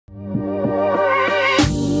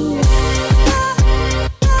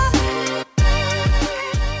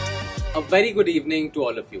very good evening to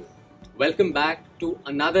all of you. Welcome back to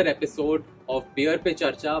another episode of Beer Pe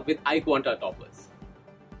Charcha with iQuanta toppers.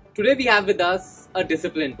 Today we have with us a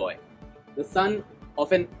disciplined boy, the son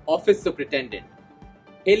of an office superintendent,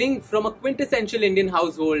 hailing from a quintessential Indian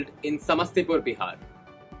household in Samastipur, Bihar,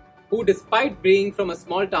 who despite being from a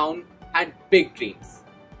small town had big dreams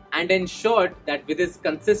and ensured that with his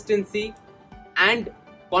consistency and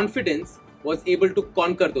confidence was able to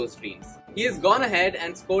conquer those dreams. He has gone ahead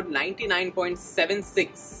and scored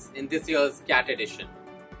 99.76 in this year's CAT edition.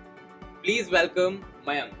 Please welcome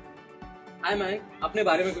Mayank. Hi Mayank, अपने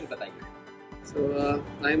बारे में कुछ बताइए. So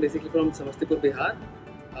I am basically from Samastipur, Bihar.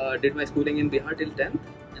 Did my schooling in Bihar till 10th,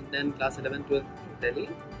 and then class 11, 12 Delhi,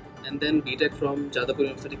 and then BTech from Jadavpur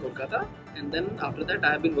University, Kolkata, and then after that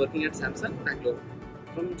I have been working at Samsung, Bangalore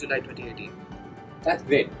from July 2018. That's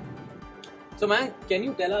great. So Mayank, can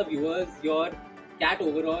you tell our viewers your CAT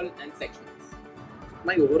overall and sections?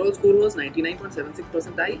 My overall score was 99.76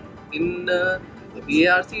 percentile. In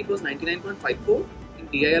VARC it was 99.54. In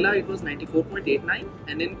DILR it was 94.89,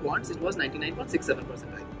 and in Quants it was 99.67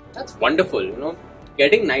 percentile. That's wonderful, you know.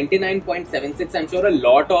 Getting 99.76, I'm sure a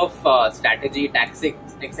lot of strategy, tactics,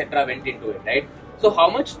 etc. went into it, right? So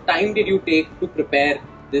how much time did you take to prepare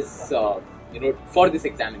this, for this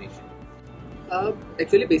examination?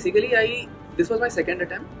 Actually, basically, this was my second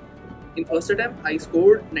attempt. In first attempt, I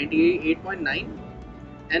scored 98.9,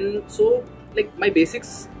 and so like my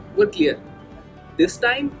basics were clear. This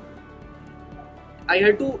time, I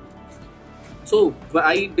had to. So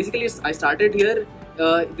I started here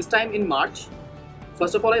this time in March.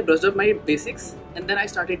 First of all, I brushed up my basics, and then I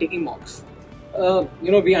started taking mocks.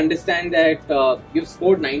 We understand that you've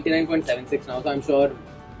scored 99.76 now, so I'm sure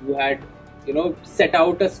you had, set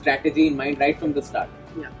out a strategy in mind right from the start.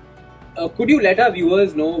 Yeah. Could you let our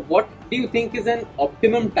viewers know what do you think is an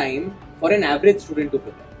optimum time for an average student to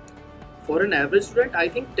prepare? For an average student, I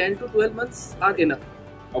think 10 to 12 months are enough.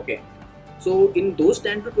 Okay. So in those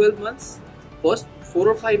 10 to 12 months, first 4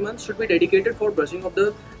 or 5 months should be dedicated for brushing of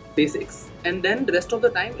the basics, and then the rest of the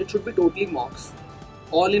time it should be totally mocks,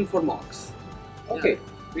 all in for mocks. Okay.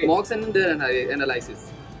 Yeah. Mocks and their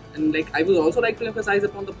analysis. And like I would also like to emphasize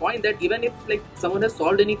upon the point that even if like someone has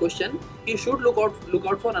solved any question, he should look out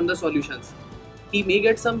for other solutions. He may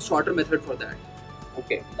get some shorter method for that.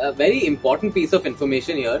 Okay, a very important piece of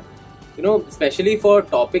information here. Especially for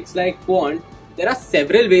topics like quant, there are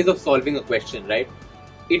several ways of solving a question, right?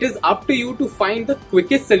 It is up to you to find the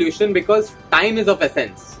quickest solution because time is of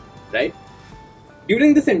essence, right?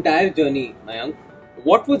 During this entire journey, Mayank,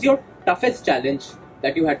 what was your toughest challenge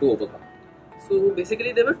that you had to overcome? So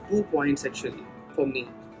basically there were 2 points actually for me.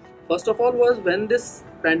 First of all was when this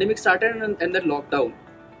pandemic started and that lockdown.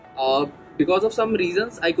 Because of some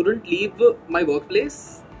reasons I couldn't leave my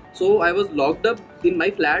workplace. So I was locked up in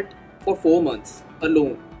my flat for 4 months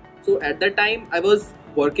alone. So at that time I was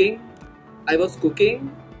working, I was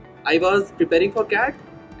cooking, I was preparing for CAT,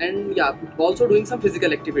 and yeah, also doing some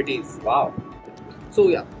physical activities. Wow. So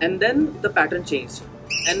yeah, and then the pattern changed.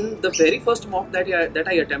 And the very first mock that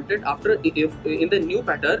I attempted after in the new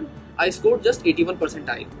pattern, I scored just 81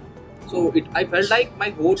 percentile. So I felt like my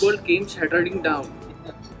whole world came shattering down.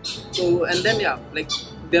 So and then yeah, like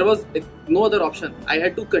there was no other option. I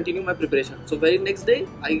had to continue my preparation. So very next day,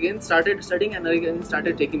 I again started studying and I again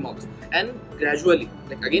started taking mocks. And gradually,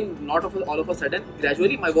 like again, not all of a sudden,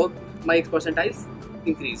 gradually my percentiles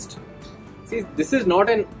increased. See, this is not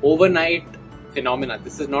an overnight phenomenon.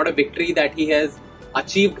 This is not a victory that he has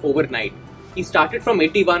achieved overnight. He started from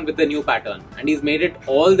 81 with the new pattern and he's made it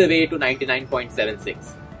all the way to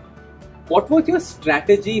 99.76. What was your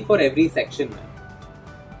strategy for every section, man?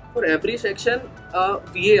 For every section,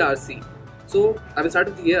 VARC. So I will start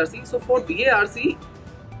with VARC. So for VARC,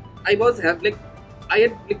 I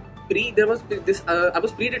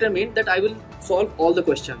was predetermined that I will solve all the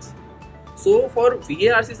questions. So for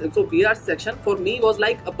VARC section for me was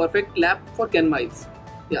like a perfect lap for 10 miles.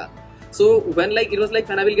 Yeah. So when I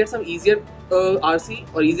will get some easier RC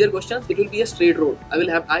or easier questions, it will be a straight road.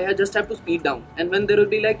 I just have to speed down. And when there will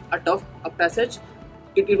be like a tough passage,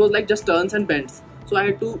 it was like just turns and bends. So I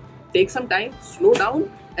had to take some time, slow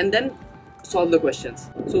down, and then solve the questions.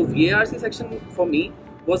 So VARC section for me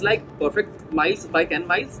was like perfect miles by 10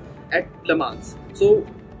 miles at Le Mans. So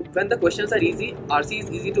when the questions are easy, RC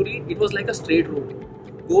is easy to read, it was like a straight road.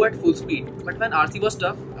 Go at full speed. But when RC was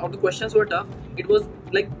tough, or the questions were tough, it was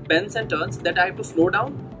like bends and turns that I have to slow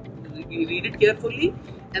down, read it carefully,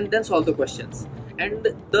 and then solve the questions. And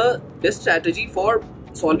the best strategy for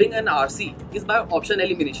solving an RC is by option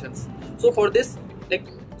eliminations. So for this, like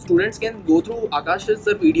students can go through Akash's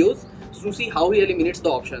videos to see how he eliminates the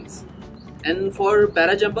options. And for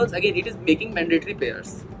para jumbles, again, it is making mandatory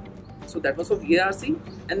pairs. So that was for VARC.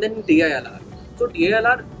 And then DILR. So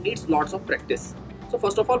DILR needs lots of practice. So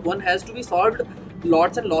first of all, one has to be solved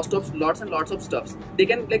lots and lots of stuffs. They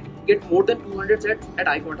can like get more than 200 sets at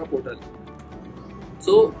iQuanta portal.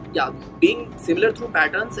 So yeah, being similar through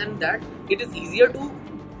patterns and that, it is easier to.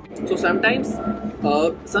 So sometimes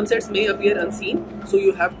some sets may appear unseen, so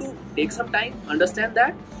you have to take some time, understand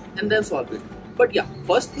that, and then solve it. But yeah,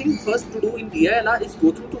 first to do in DILR is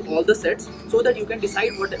go through to all the sets so that you can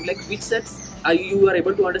decide which sets you are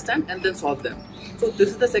able to understand and then solve them. So this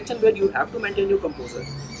is the section where you have to maintain your composure.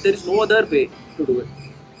 There is no other way to do it.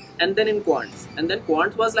 And then in Quants,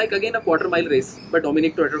 Quants was like again a quarter mile race, but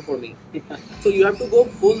Dominic Trotter for me. So you have to go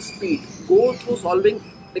full speed, go through solving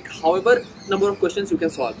like however number of questions you can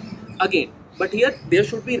solve. Again, but here there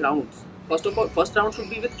should be rounds. First of all, first round should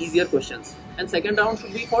be with easier questions, and second round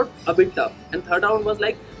should be for a bit tough, and third round was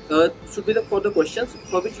like should be for the questions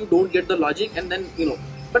for which you don't get the logic, and then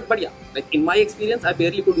But yeah, like in my experience, I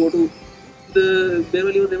barely could go to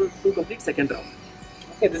barely was able to complete second round.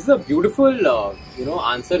 Okay, this is a beautiful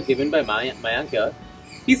answer given by Mayank here.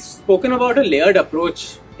 He's spoken about a layered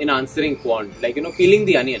approach in answering quant, like peeling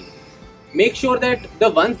the onion. Make sure that the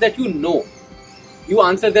ones that you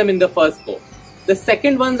answer them in the first go. The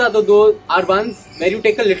second ones are those ones where you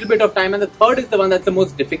take a little bit of time, and the third is the one that's the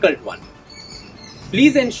most difficult one.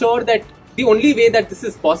 Please ensure that the only way that this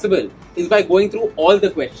is possible is by going through all the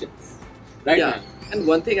questions. Right? Yeah, man? And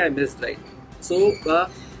one thing I missed, right? So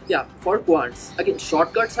yeah, for quants, again,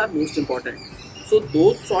 shortcuts are most important. So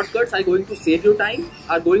those shortcuts are going to save you time,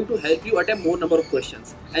 are going to help you attempt more number of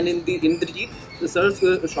questions. And in the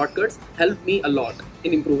research shortcuts helped me a lot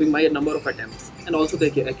in improving my number of attempts and also the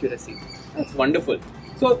accuracy. That's wonderful.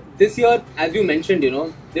 So this year, as you mentioned,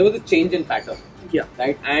 there was a change in pattern. Yeah.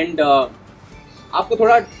 Right. And आपको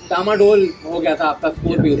थोड़ा डामाडोल हो गया था आपका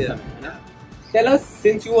score भी उस समय, है ना? Tell us,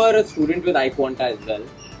 since you are a student with iQuanta as well,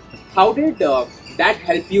 how did that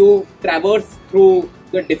help you traverse through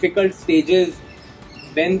the difficult stages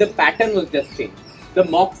when the pattern was just changed, the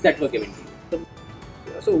mocks that were given to you?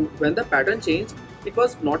 So when the pattern changed, it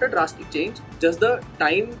was not a drastic change, just the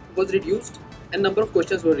time was reduced and number of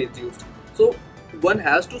questions were reduced. So one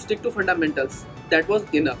has to stick to fundamentals. That was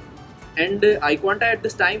enough. And iQuanta at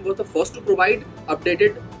this time was the first to provide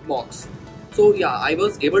updated mocks. So yeah, I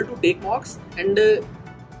was able to take mocks, and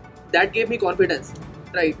that gave me confidence.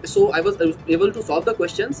 Right, so I was able to solve the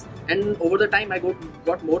questions, and over the time I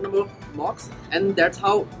got more number of mocks, and that's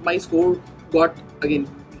how my score got again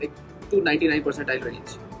like to 99 percentile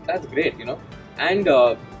range. That's great, And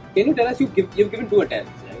can you tell us, you've given 2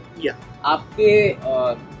 attempts, right? Yeah. आपके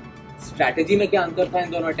strategy में क्या अंतर था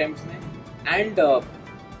इन दोनों attempts में? And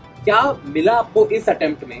क्या मिला आपको इस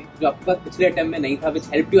attempt में जो आपके पास पिछले attempt में नहीं था, which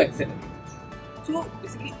helped you accelerate? So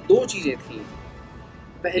basically 2 चीजें थी.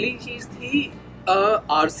 पहली चीज थी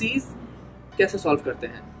RCs कैसे सॉल्व करते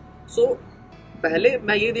हैं. सो पहले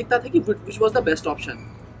मैं ये देखता था कि which was the best option,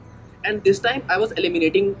 and this time I was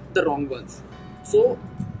eliminating the wrong ones. So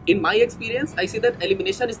in my experience, I see that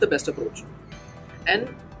elimination is the best approach. And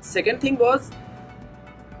second thing was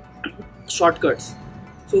shortcuts.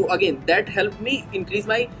 So again, that helped me increase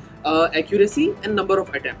my accuracy and number of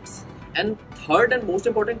attempts. And third and most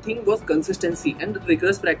important thing was consistency and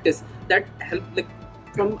rigorous practice that helped like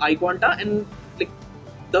from iQuanta and like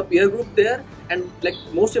the peer group there, and like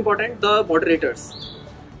most important, the moderators.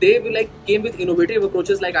 They will like came with innovative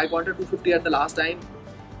approaches like iQuanta 250 at the last time,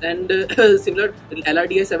 and similar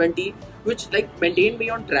LRDI 70, which like maintained me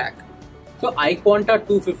on track. So iQuanta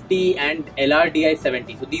 250 and LRDI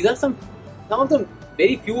 70. So these are some of the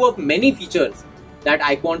very few of many features that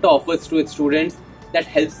iQuanta offers to its students that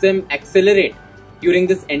helps them accelerate during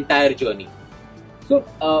this entire journey. So,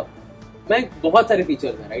 बहुत सारे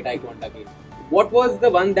features हैं, right, iQuanta के. What was the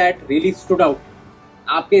one that really stood out?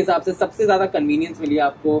 आपके हिसाब से सबसे ज़्यादा convenience मिली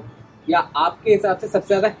आपको, या आपके हिसाब से सबसे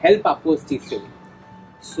ज़्यादा help आपको उस चीज़ से हुई?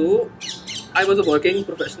 So, I was a working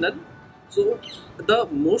professional. So, the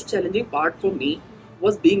most challenging part for me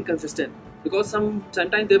was being consistent, because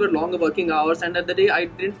sometimes there were long working hours, and at the day I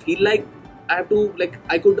didn't feel like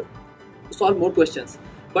I could solve more questions.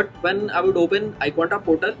 But when I would open iQuanta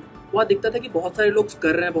portal, वहाँ दिखता था कि बहुत सारे लोग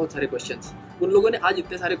कर रहे हैं बहुत सारे क्वेश्चंस. उन लोगों ने आज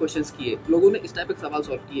इतने सारे क्वेश्चंस किए, लोगों ने इस टाइप के सवाल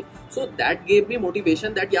सॉल्व किए. So that gave me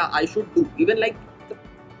motivation that या I should do even like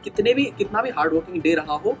कितना भी हार्ड वर्किंग डे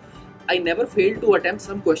रहा हो, I never failed to attempt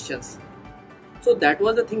some questions. So that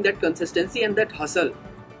was the thing, that consistency and that hustle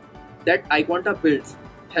that iQuanta builds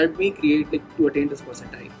helped me create to attain this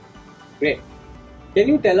percentile. Great. Can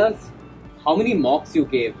you tell us how many mocks you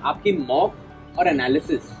gave? आपकी mock और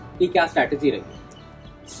analysis की क्या strategy रही?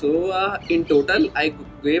 So in total, I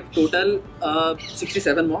gave total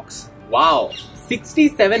 67 mocks. Wow,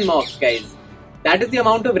 67 mocks, guys. That is the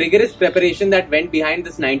amount of rigorous preparation that went behind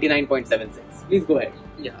this 99.76. Please go ahead.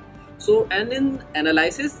 Yeah. So and in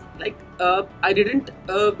analysis, like I didn't,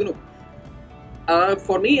 for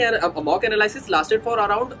me a mock analysis lasted for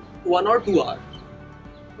around 1 or 2 hours.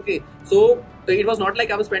 Okay. So it was not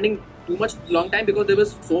like I was spending too much long time because there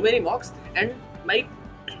was so many mocks, and my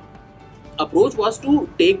approach was to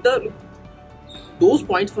take those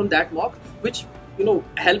points from that mock which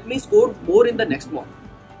help me score more in the next mock.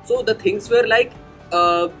 So the things were like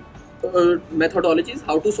methodologies,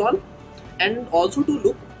 how to solve, and also to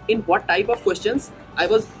look in what type of questions I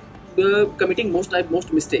was committing most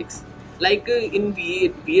mistakes. Like in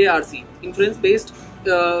VARC, inference based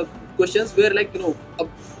questions were like a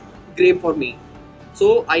grave for me.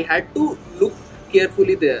 So I had to look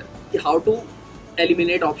carefully there how to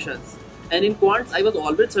eliminate options. And in quants, I was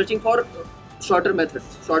always searching for shorter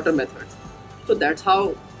methods. So that's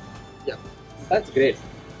how, yeah. That's great.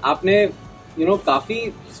 आपने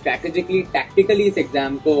काफी strategically, tactically इस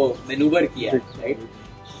exam को maneuver किया है, right?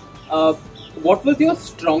 What was your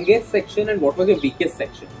strongest section and what was your weakest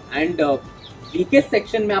section? And weakest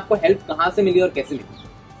section में आपको help कहाँ से मिली और कैसे मिली?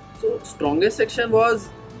 So strongest section was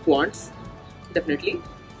quants, definitely,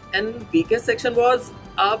 and weakest section was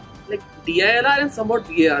like DILR and somewhat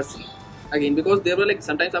VARC. Again, because there were like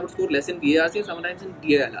sometimes I would score less in VARC and sometimes in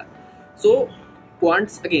DILR. So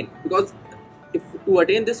quants again, because if to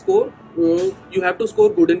attain this score, you have to score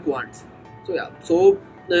good in quants. So yeah, so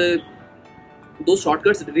those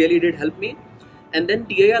shortcuts really did help me. And then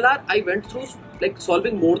DILR, I went through like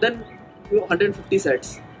solving more than 150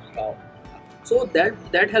 sets. Wow. So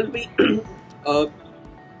that helped me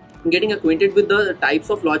getting acquainted with the types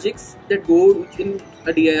of logics that go in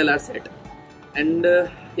a DILR set. And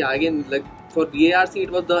yeah, again, like for VARC, it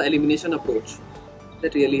was the elimination approach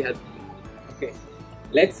that really helped me. Okay,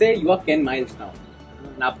 let's say you are Ken Miles now.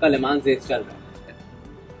 and आपका Le Mans race चल रहा है.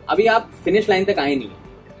 अभी आप finish line तक आए नहीं हैं,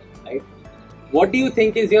 right? What do you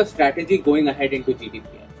think is your strategy going ahead into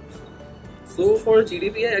GDPI? So for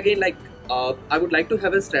GDPI, again, like I would like to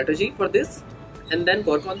have a strategy for this and then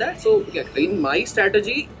work on that. So yeah, in my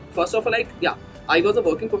strategy, first of all, like I was a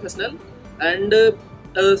working professional and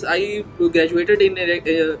I graduated in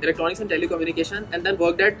electronics and telecommunication and then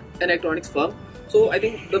worked at an electronics firm. So I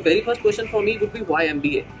think the very first question for me would be why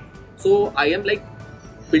MBA? So I am like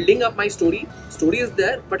building up my story. Story is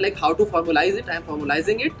there, but like how to formalize it, I am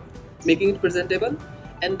formalizing it, making it presentable,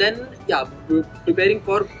 and then preparing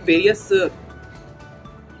for various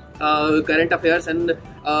current affairs and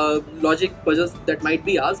logic puzzles that might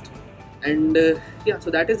be asked. And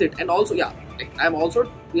so that is it. And also I am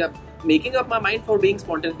also making up my mind for being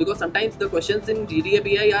spontaneous, because sometimes the questions in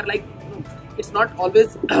GDPI are like it's not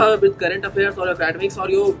always with current affairs or academics or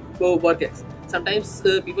your work ex. Sometimes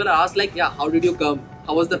people are asked like how did you come,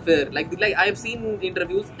 how was the fair, like I have seen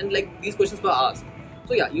interviews and like these questions were asked.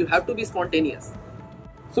 So you have to be spontaneous.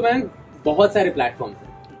 So man, बहुत सारे platforms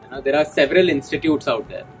हैं. There are several institutes out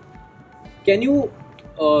there. Can you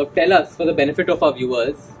tell us, for the benefit of our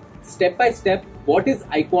viewers, step by step, what is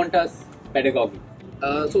iQuanta's pedagogy?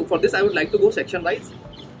 So for this I would like to go section wise.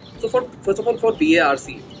 So first of all, for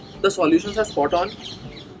VARC, the solutions are spot on,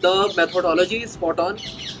 the methodology is spot on,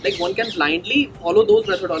 like one can blindly follow those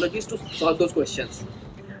methodologies to solve those questions.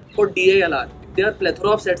 For DILR, there are plethora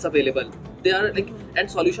of sets available, they are like, and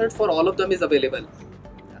solutions for all of them is available.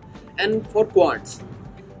 And for quants,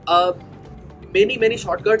 many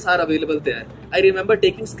shortcuts are available there. I remember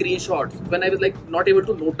taking screenshots when I was like not able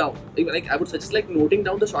to note down. Like I would suggest like noting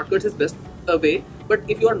down the shortcuts is best way. But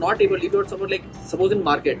if you are not able, if you are someone like suppose in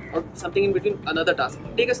market or something in between another task,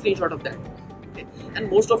 take a screenshot of that. Okay? And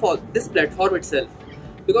most of all, this platform itself,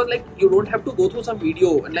 because like you don't have to go through some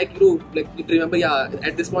video and like you remember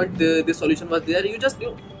at this point this solution was there. You just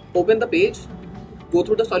open the page, go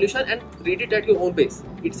through the solution and read it at your own pace.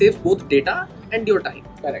 It saves both data and your time.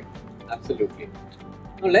 Correct. Absolutely.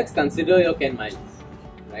 Now let's consider your Ken Miles,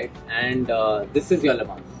 right? And this is your Le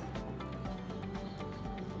Mans.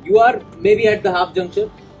 You are maybe at the half juncture,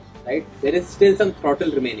 right? There is still some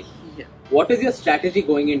throttle remaining. Yeah. What is your strategy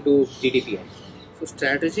going into GDPI? So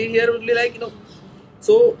strategy here would be like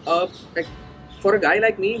like for a guy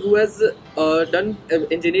like me who has done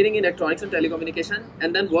engineering in electronics and telecommunication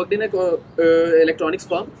and then worked in a electronics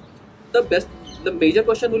firm, the major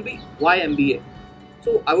question will be why MBA?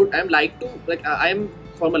 So I am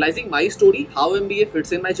formalizing my story, how MBA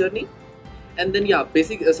fits in my journey, and then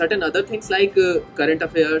basic certain other things like current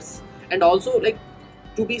affairs, and also like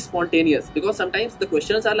to be spontaneous, because sometimes the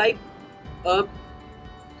questions are like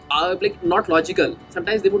like not logical.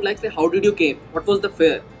 Sometimes they would like say, how did you came? What was the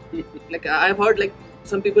fare? Like I've heard like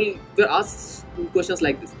some people were asked questions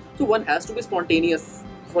like this. So one has to be spontaneous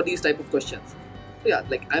for these type of questions. So yeah,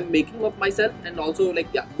 like I'm making up myself and also like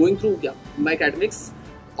going through my academics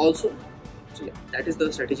also. So yeah, that is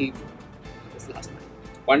the strategy for this last mile.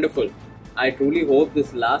 Wonderful. I truly hope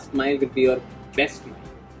this last mile will be your best mile,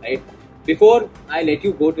 right? Before I let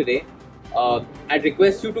you go today, I'd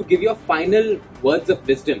request you to give your final words of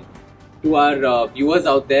wisdom to our viewers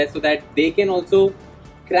out there so that they can also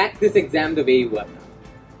crack this exam the way you have done.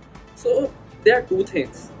 So there are two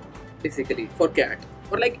things basically for CAT,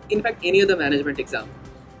 or like in fact any other management exam.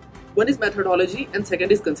 One is methodology and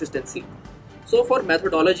second is consistency. So for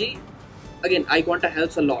methodology, again iQuanta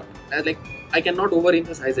helps a lot. Like I cannot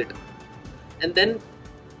overemphasize it. And then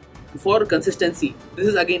for consistency, this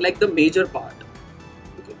is again like the major part.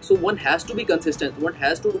 Okay. So one has to be consistent. One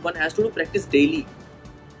has to do practice daily.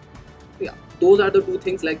 So yeah, those are the two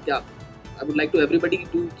things like I would like to everybody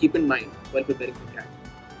to keep in mind while preparing for CAT.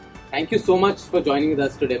 Thank you so much for joining with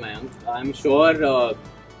us today, Mayank. I'm sure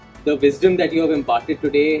the wisdom that you have imparted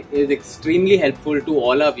today is extremely helpful to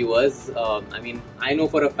all our viewers. I know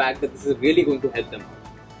for a fact that this is really going to help them out.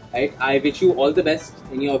 Right? I wish you all the best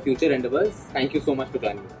in your future endeavors. Thank you so much for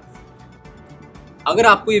joining us. अगर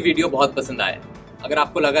आपको ये video बहुत पसंद आया, अगर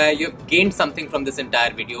आपको लगा है you have gained something from this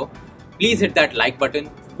entire video, please hit that like button.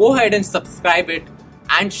 Go ahead and subscribe it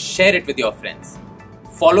and share it with your friends.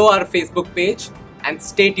 Follow our Facebook page and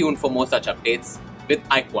stay tuned for more such updates with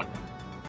iQuanta.